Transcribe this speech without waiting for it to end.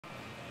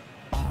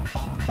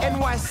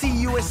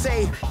NYC,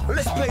 USA,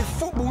 let's play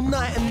football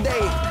night and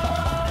day.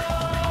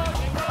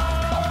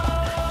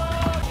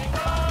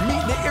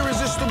 Meet the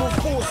irresistible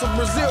force of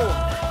Brazil.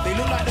 They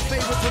look like the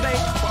favourites today,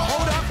 but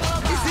hold up,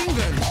 it's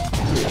England.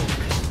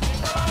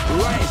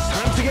 Right, it's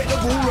time to get the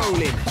ball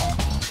rolling.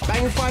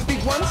 Bang 5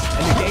 big ones,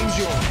 and the game's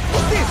yours.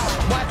 What's this?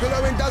 Michael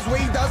Owen does what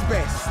he does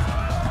best.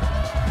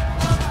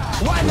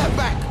 Wind that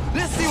back.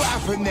 Let's see what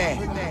happened there.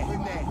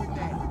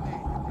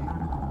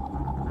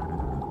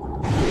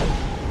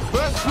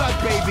 First flood,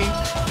 baby.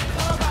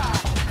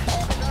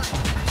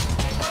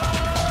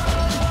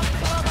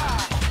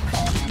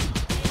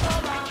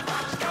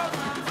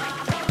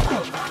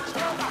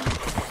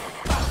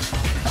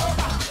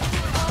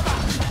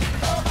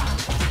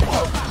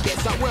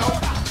 Gets up well.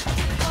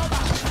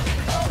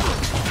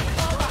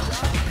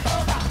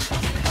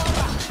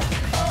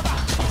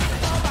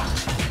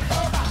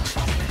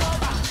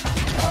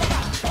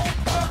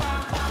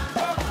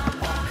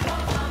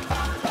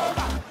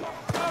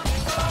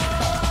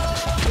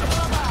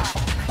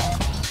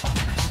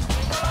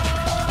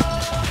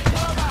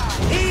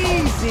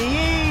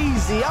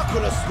 Easy, I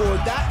could have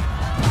scored that.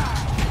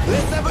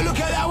 Let's have a look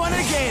at that one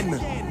again.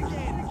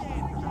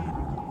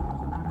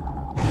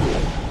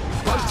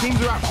 Both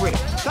teams are up for it.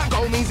 That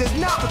goal means there's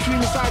naught between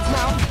the sides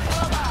now.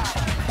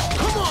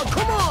 Come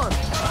on.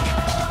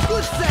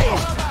 Good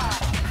save.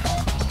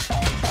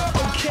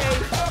 Okay,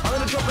 I'm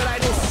gonna drop it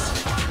like this.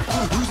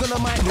 Who's on the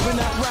mic doing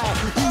that right?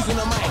 Who's on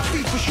the mic?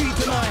 FIFA Street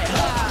tonight.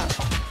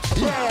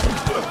 Yeah.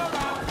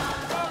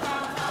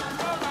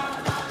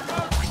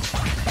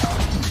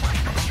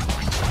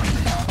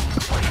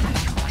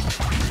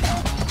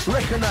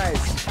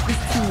 Recognize, this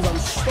team's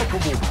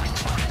unstoppable.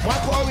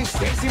 Michael Owen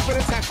steps in for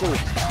the tackle.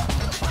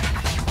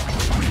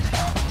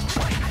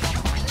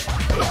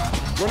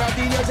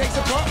 Ronaldinho takes a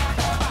pop.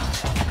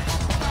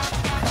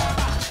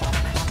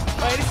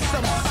 Hey, this is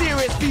some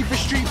serious FIFA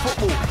Street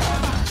football.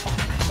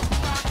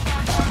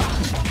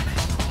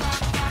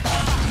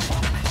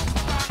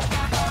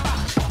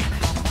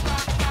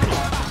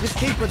 This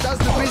keeper does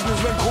the business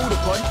when called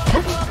upon.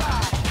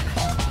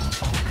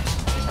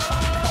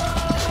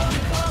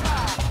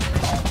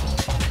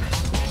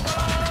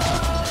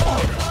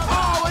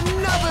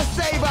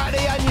 Save out the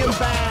onion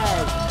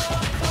bag.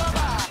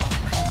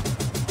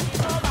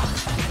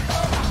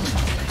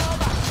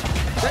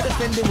 That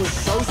defending was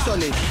so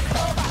solid.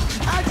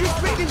 How'd you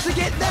expect him to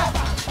get that?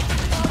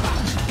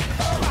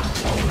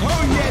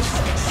 Oh yes,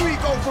 sweet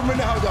goal from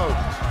Ronaldo.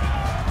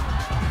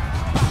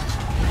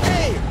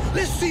 Hey,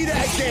 let's see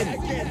that again.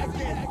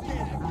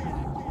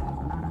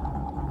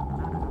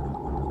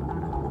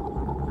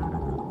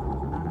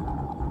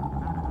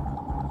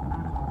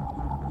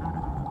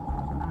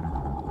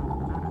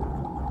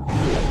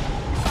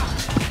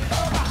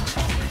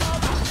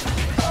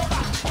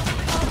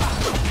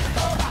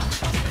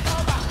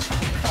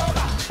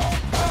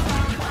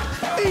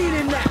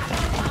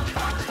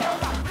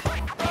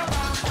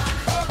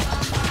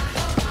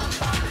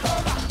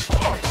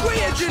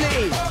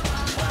 Agility.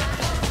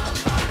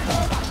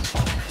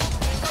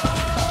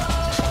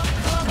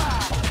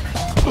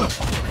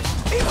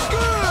 It's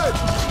good!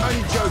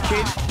 Only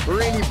joking.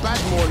 Really bad,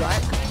 more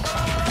like.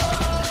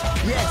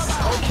 Yes,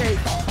 okay.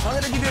 I'm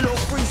gonna give you a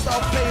little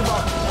freestyle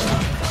flavor.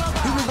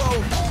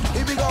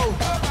 Here we go.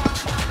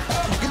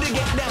 Gonna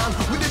get down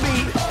with the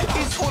beat.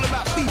 It's all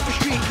about FIFA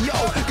Street, yo.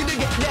 Gonna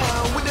get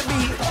down with the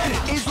beat.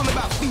 It's all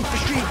about FIFA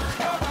Street.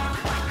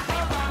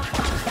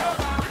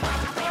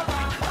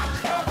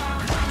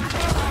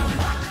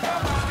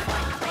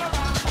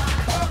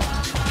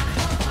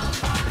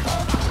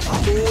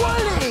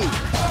 Wally!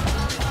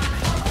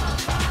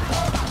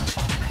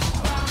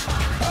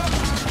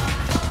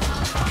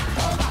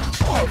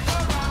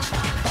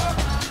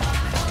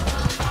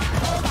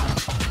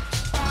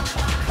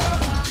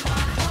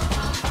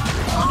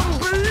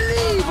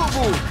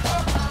 Unbelievable!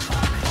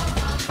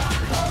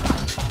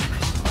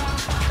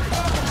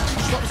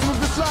 Stops him with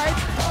the slide.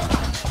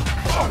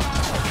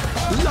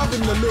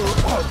 Loving the look.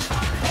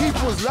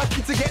 Keeper was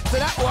lucky to get to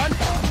that one.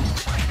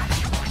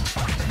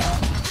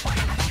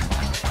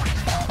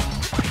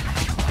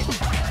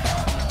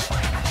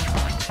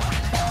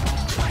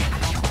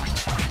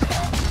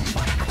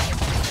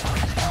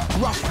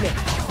 Roughneck.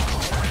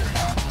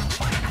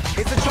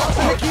 It's a chance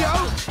for Nicky-O.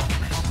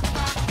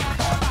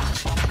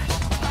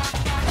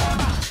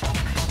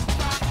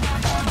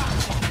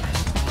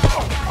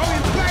 Oh, he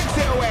bags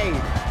it away.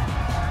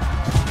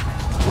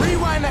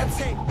 Rewind that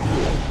tape.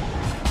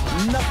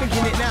 Nothing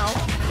in it now.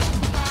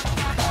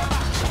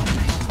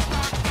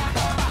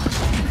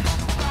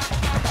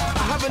 I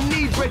have a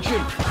need,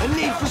 Brethren. A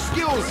need for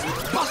skills.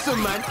 Bust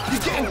 'em, man.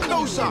 You're getting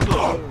closer.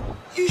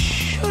 You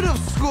should have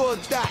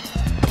scored that.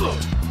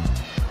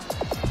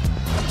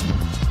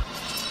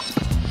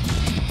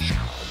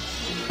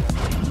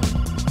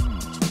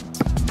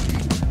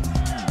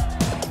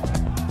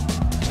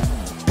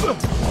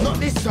 Not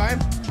this time.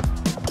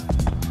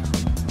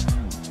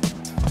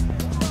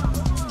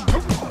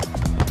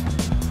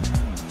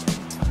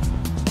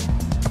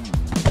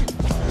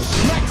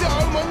 Smacked it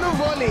home on the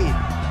volley.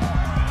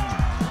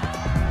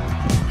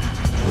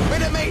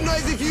 Make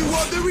noise if you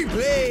want the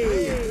replay.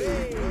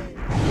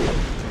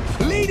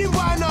 Leading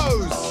by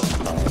nose.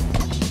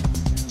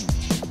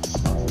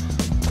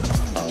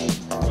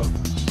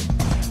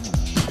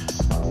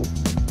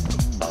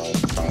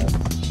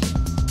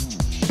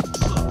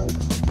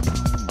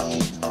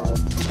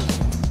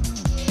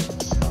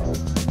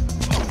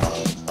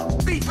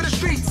 FIFA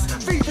Streets,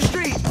 FIFA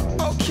Street.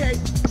 Okay,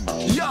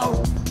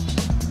 yo,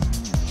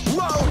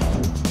 whoa,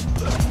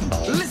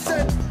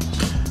 listen.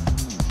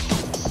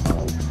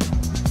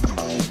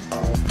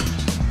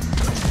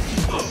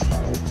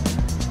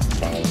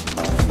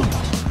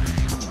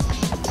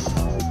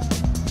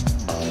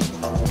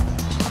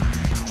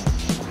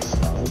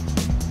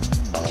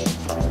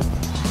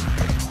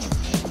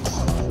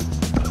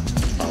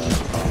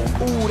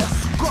 Ooh,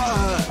 that's gotta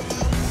hurt.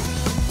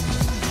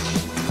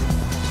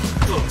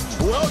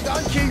 Well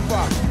done,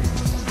 keeper.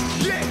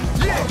 Yeah.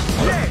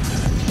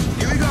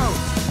 Here we go.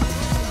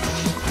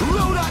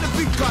 Roll out the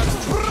big guns.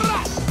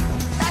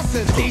 That's a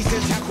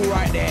decent tackle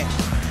right there.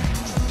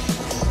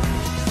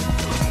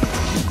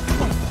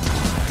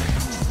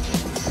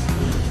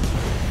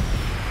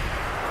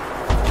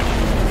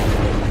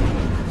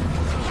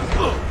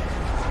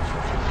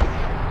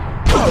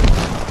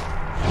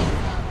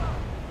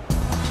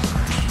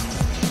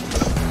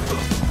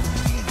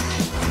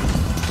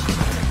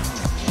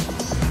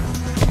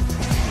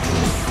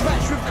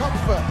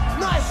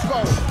 Nice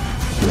goal.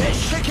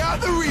 Let's check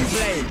out the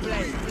replay.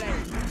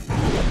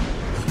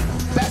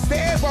 That's the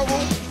air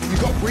bubble. You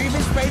got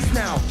breathing space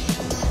now.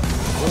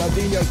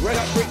 Ronaldinho's red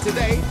up brick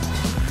today.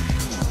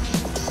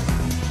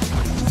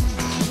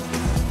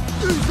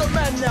 Who's the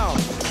man now?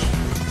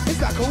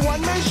 It's like a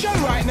one-man show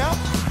right now.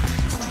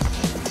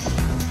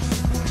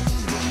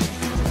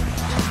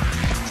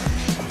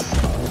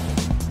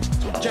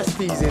 Just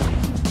teasing.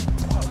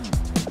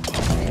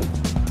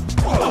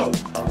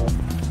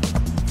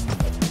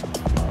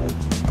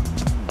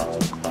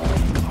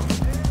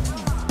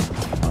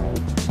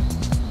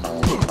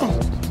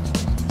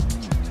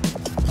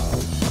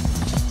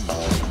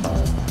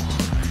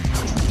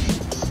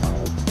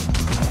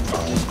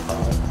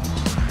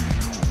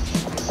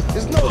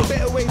 There's no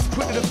better way to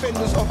put the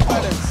defenders off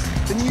balance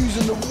than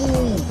using the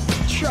wall.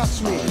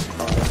 Trust me.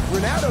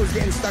 Ronaldo's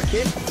getting stuck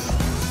in.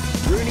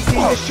 Rooney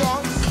sees his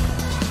chance.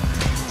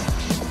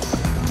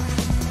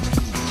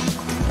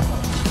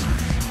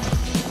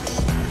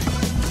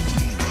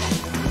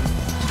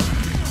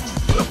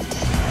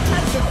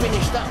 And to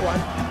finish that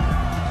one.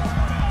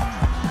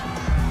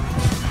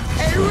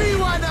 Hey,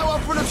 rewind that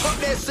one from the top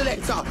there,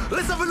 selector.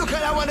 Let's have a look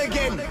at that one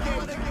again.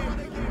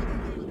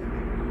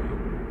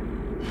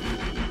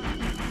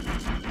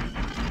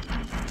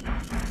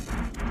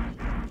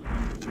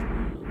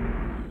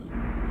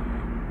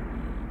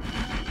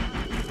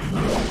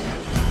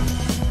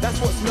 That's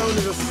what's known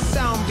as a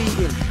sound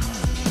beating.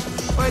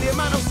 By the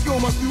amount of skill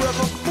must be worth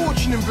a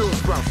fortune in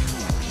bills, bruv.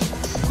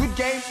 Good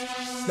game.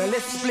 Now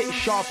let's split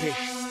sharpish.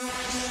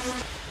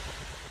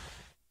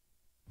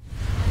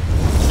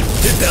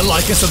 Hit that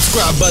like and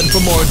subscribe button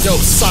for more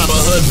dope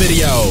cyberhood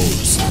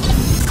videos.